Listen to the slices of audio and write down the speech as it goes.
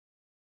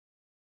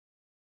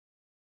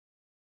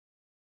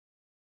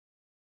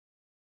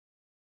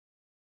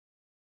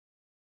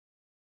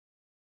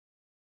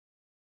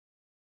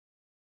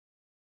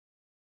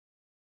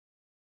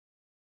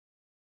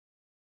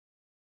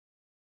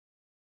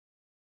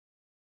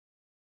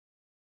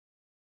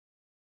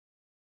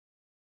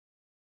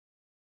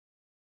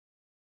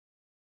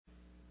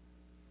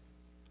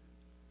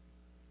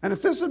And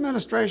if this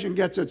administration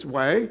gets its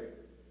way,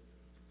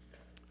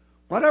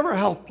 whatever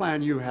health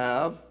plan you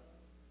have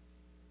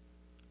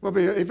will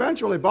be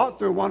eventually bought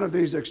through one of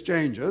these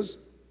exchanges.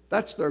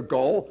 That's their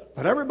goal.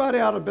 Put everybody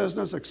out of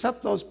business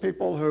except those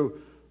people who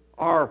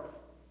are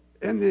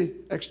in the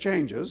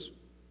exchanges.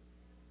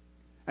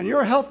 And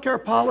your health care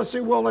policy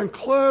will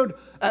include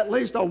at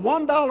least a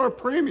 $1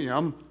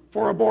 premium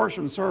for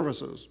abortion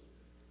services.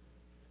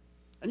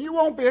 And you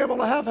won't be able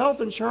to have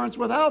health insurance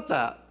without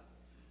that.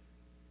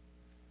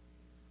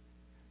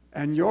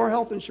 And your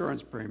health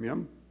insurance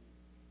premium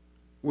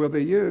will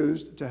be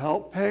used to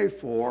help pay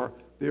for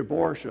the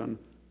abortion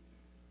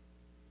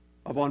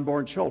of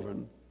unborn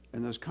children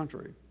in this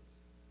country.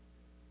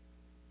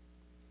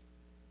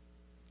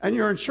 And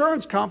your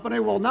insurance company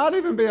will not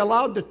even be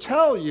allowed to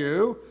tell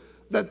you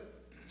that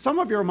some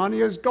of your money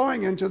is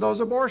going into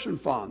those abortion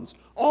funds.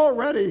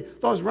 Already,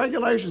 those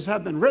regulations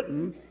have been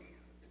written,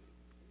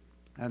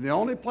 and the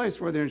only place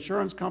where the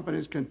insurance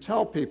companies can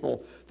tell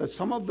people that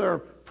some of their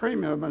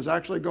premium is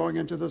actually going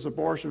into this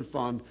abortion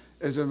fund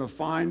is in the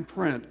fine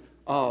print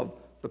of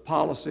the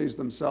policies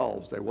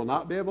themselves. They will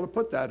not be able to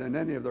put that in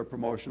any of their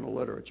promotional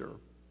literature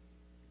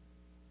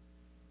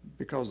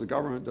because the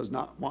government does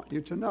not want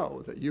you to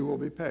know that you will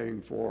be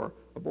paying for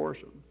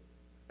abortion,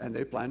 and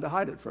they plan to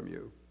hide it from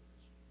you.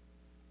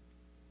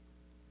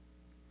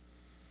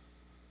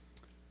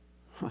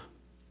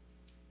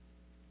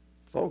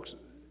 Folks,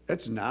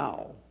 it's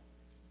now.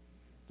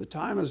 The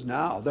time is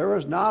now. There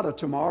is not a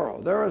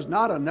tomorrow. There is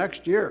not a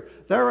next year.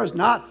 There is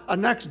not a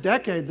next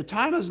decade. The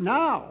time is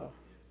now.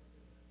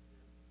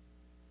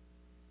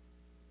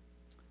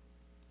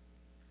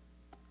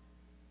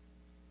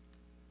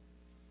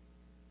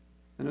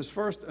 In his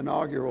first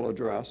inaugural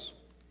address,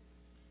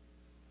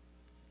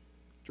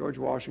 George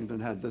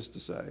Washington had this to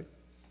say.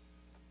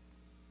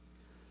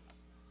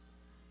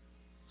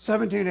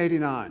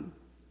 1789,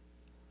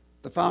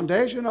 the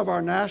foundation of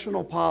our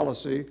national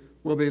policy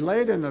will be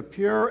laid in the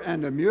pure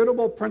and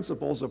immutable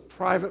principles of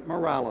private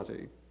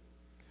morality.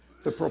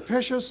 The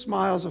propitious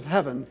smiles of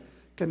heaven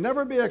can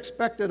never be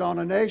expected on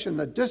a nation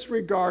that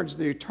disregards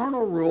the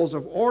eternal rules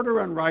of order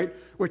and right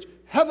which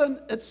heaven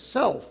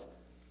itself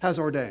has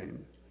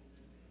ordained.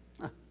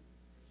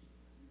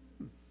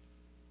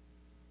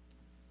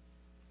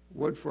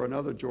 Would for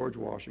another George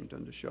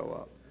Washington to show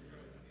up.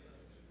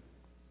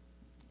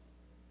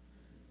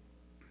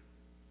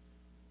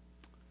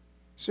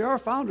 See, our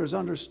founders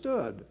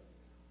understood.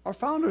 Our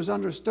founders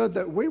understood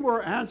that we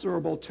were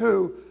answerable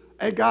to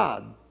a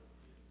God.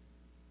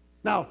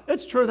 Now,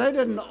 it's true they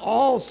didn't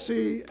all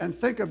see and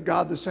think of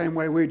God the same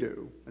way we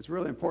do. It's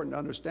really important to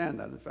understand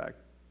that, in fact.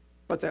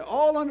 But they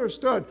all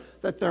understood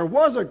that there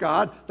was a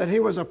God, that he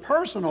was a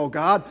personal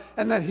God,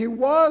 and that he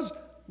was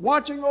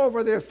watching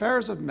over the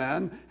affairs of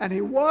men, and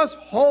he was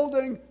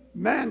holding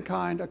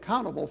mankind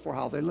accountable for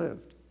how they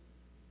lived.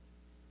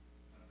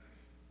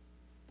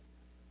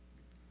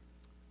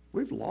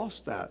 We've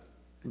lost that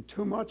in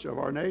too much of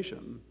our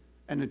nation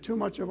and in too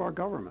much of our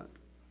government.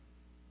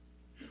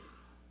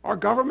 Our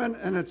government,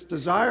 in its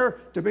desire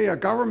to be a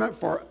government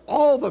for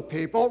all the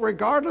people,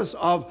 regardless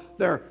of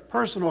their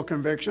personal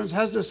convictions,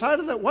 has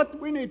decided that what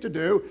we need to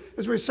do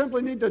is we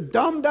simply need to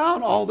dumb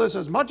down all this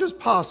as much as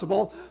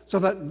possible so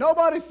that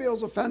nobody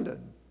feels offended.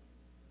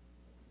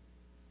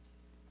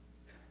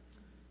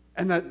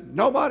 And that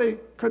nobody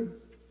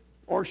could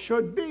or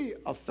should be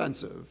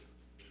offensive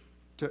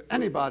to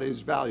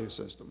anybody's value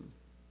system.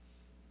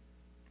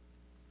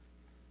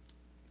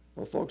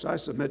 Well, folks, I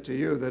submit to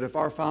you that if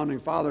our founding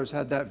fathers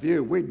had that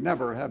view, we'd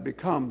never have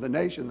become the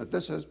nation that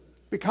this has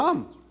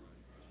become.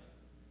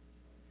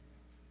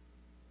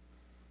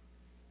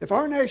 If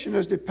our nation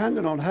is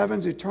dependent on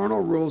heaven's eternal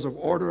rules of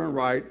order and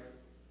right,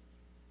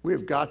 we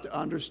have got to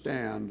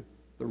understand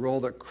the role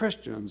that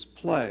Christians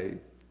play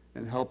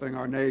in helping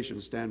our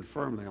nation stand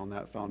firmly on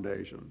that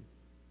foundation.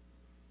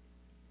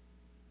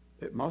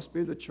 It must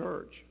be the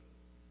church.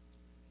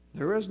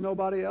 There is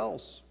nobody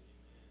else.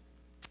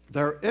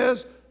 There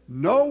is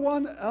no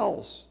one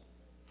else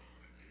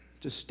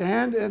to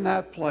stand in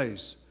that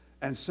place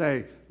and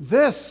say,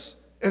 this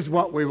is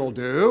what we will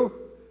do,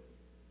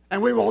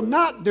 and we will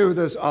not do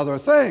this other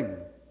thing.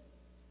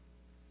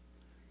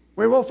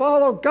 We will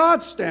follow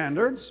God's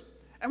standards,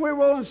 and we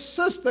will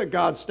insist that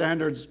God's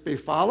standards be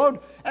followed,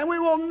 and we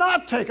will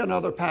not take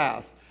another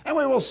path. And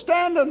we will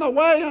stand in the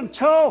way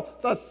until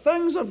the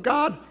things of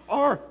God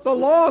are the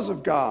laws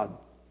of God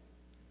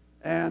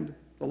and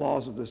the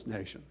laws of this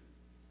nation.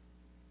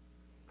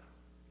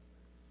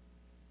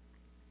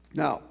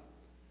 Now,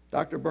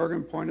 Dr.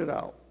 Bergen pointed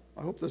out,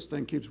 I hope this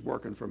thing keeps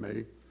working for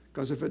me,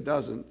 because if it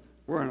doesn't,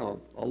 we're in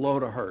a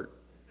load of hurt.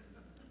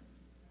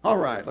 All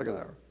right, look at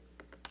that.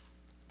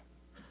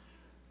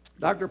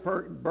 Dr.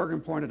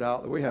 Bergen pointed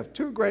out that we have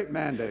two great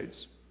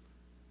mandates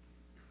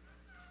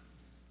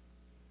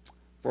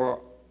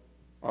for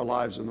our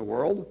lives in the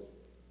world.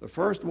 The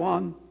first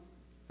one,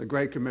 the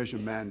Great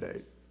Commission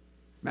mandate,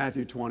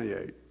 Matthew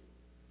 28.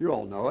 You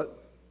all know it.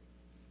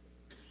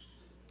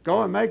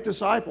 Go and make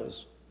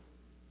disciples.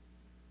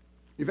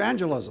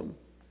 Evangelism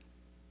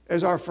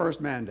is our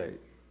first mandate.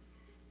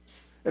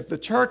 If the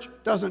church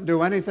doesn't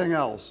do anything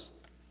else,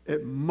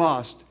 it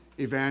must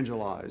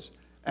evangelize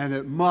and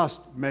it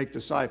must make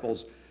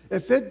disciples.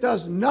 If it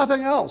does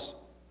nothing else,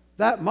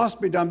 that must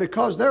be done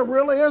because there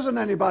really isn't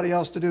anybody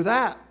else to do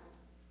that.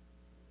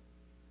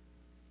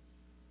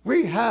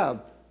 We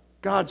have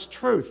God's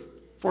truth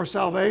for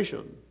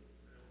salvation.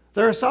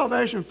 There is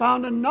salvation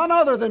found in none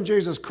other than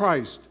Jesus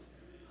Christ.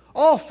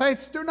 All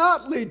faiths do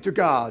not lead to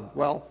God.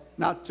 Well,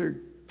 not to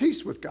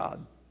peace with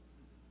God.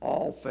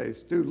 All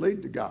faiths do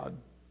lead to God,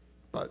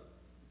 but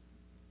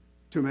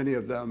too many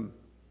of them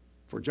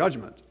for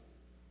judgment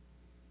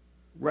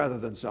rather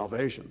than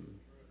salvation.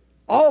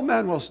 All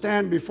men will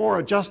stand before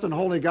a just and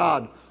holy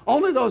God.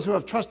 Only those who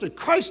have trusted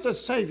Christ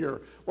as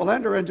Savior will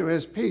enter into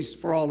his peace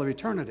for all of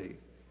eternity.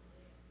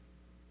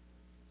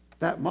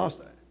 That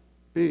must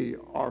be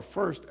our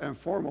first and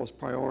foremost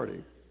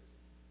priority.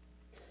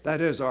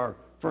 That is our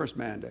first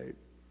mandate.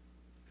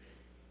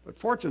 But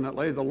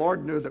fortunately, the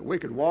Lord knew that we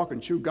could walk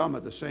and chew gum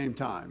at the same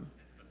time.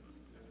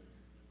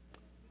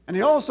 And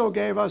he also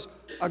gave us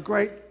a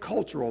great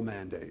cultural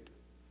mandate.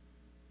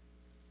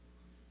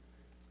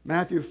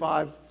 Matthew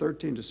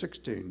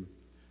 5:13-16.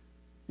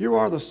 You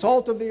are the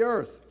salt of the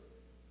earth.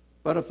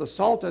 But if the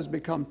salt has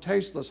become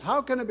tasteless,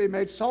 how can it be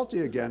made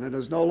salty again? It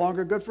is no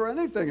longer good for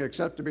anything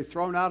except to be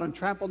thrown out and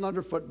trampled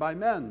underfoot by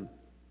men.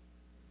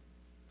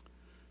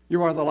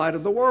 You are the light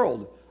of the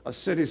world. A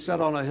city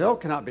set on a hill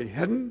cannot be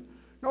hidden,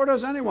 nor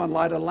does anyone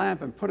light a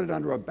lamp and put it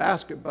under a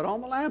basket, but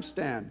on the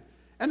lampstand,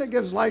 and it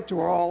gives light to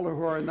all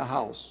who are in the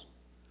house.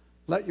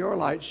 Let your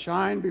light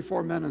shine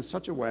before men in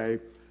such a way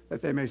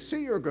that they may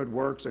see your good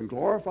works and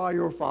glorify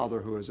your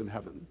Father who is in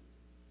heaven.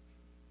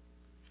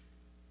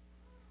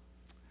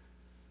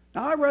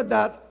 Now, I read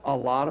that a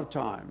lot of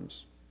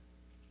times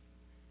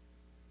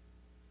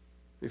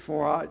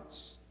before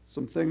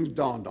some things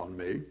dawned on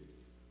me.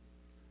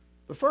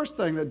 The first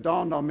thing that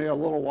dawned on me a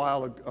little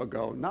while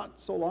ago, not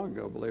so long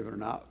ago, believe it or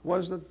not,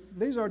 was that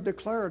these are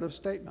declarative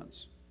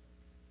statements.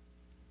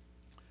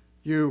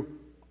 You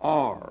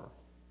are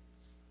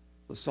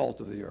the salt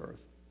of the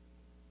earth.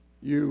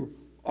 You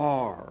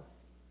are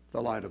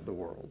the light of the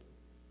world.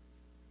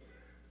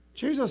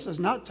 Jesus is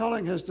not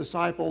telling his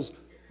disciples,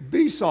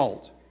 be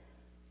salt.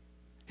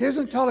 He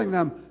isn't telling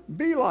them,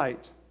 be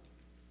light.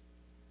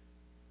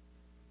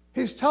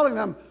 He's telling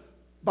them,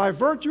 by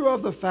virtue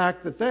of the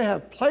fact that they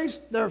have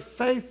placed their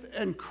faith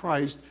in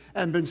Christ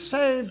and been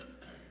saved,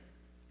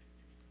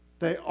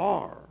 they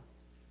are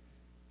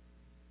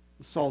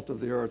the salt of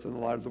the earth and the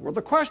light of the world.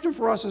 The question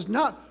for us is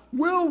not,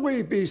 will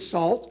we be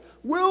salt?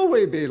 Will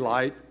we be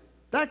light?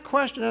 That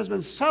question has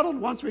been settled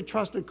once we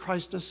trusted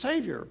Christ as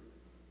Savior.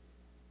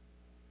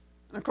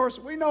 And of course,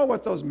 we know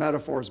what those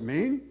metaphors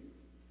mean.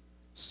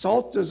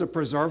 Salt is a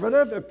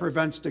preservative. It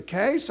prevents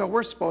decay, so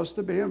we're supposed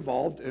to be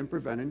involved in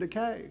preventing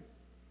decay.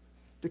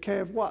 Decay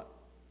of what?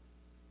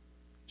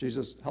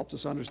 Jesus helps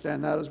us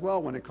understand that as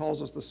well when he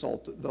calls us the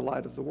salt, the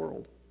light of the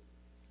world.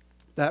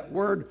 That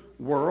word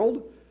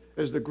world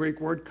is the Greek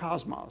word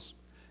cosmos.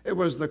 It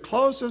was the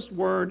closest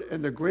word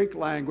in the Greek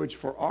language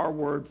for our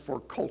word for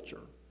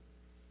culture.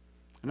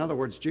 In other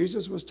words,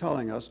 Jesus was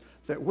telling us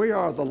that we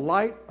are the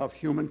light of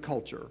human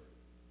culture.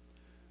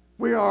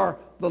 We are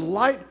the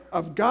light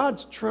of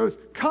God's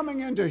truth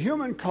coming into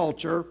human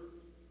culture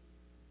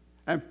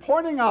and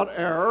pointing out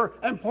error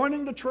and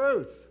pointing to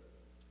truth.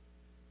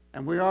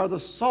 And we are the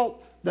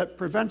salt that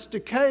prevents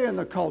decay in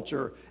the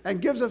culture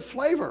and gives it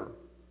flavor.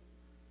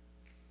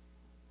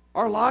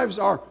 Our lives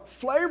are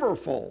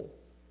flavorful.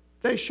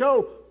 They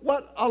show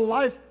what a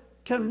life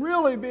can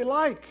really be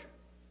like.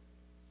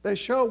 They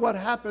show what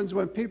happens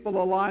when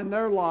people align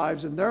their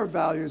lives and their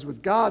values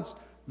with God's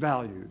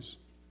values.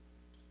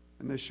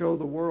 And they show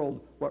the world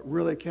what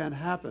really can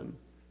happen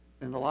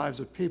in the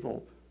lives of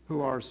people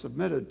who are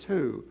submitted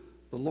to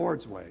the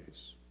Lord's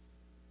ways.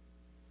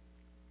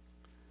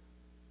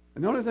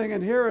 And the only thing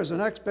in here is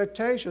an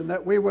expectation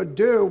that we would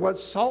do what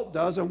salt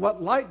does and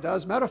what light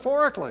does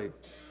metaphorically.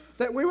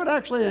 That we would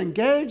actually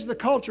engage the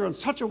culture in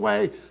such a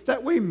way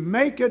that we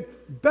make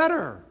it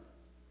better,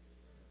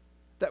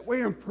 that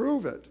we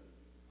improve it.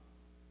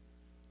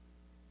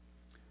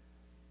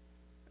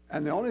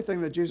 And the only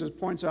thing that Jesus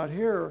points out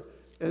here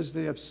is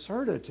the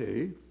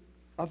absurdity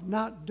of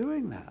not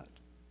doing that.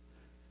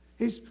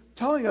 He's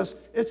telling us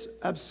it's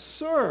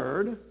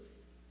absurd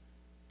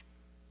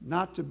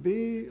not to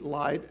be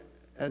light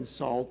and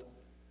salt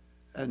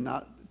and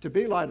not to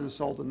be light and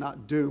salt and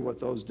not do what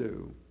those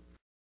do.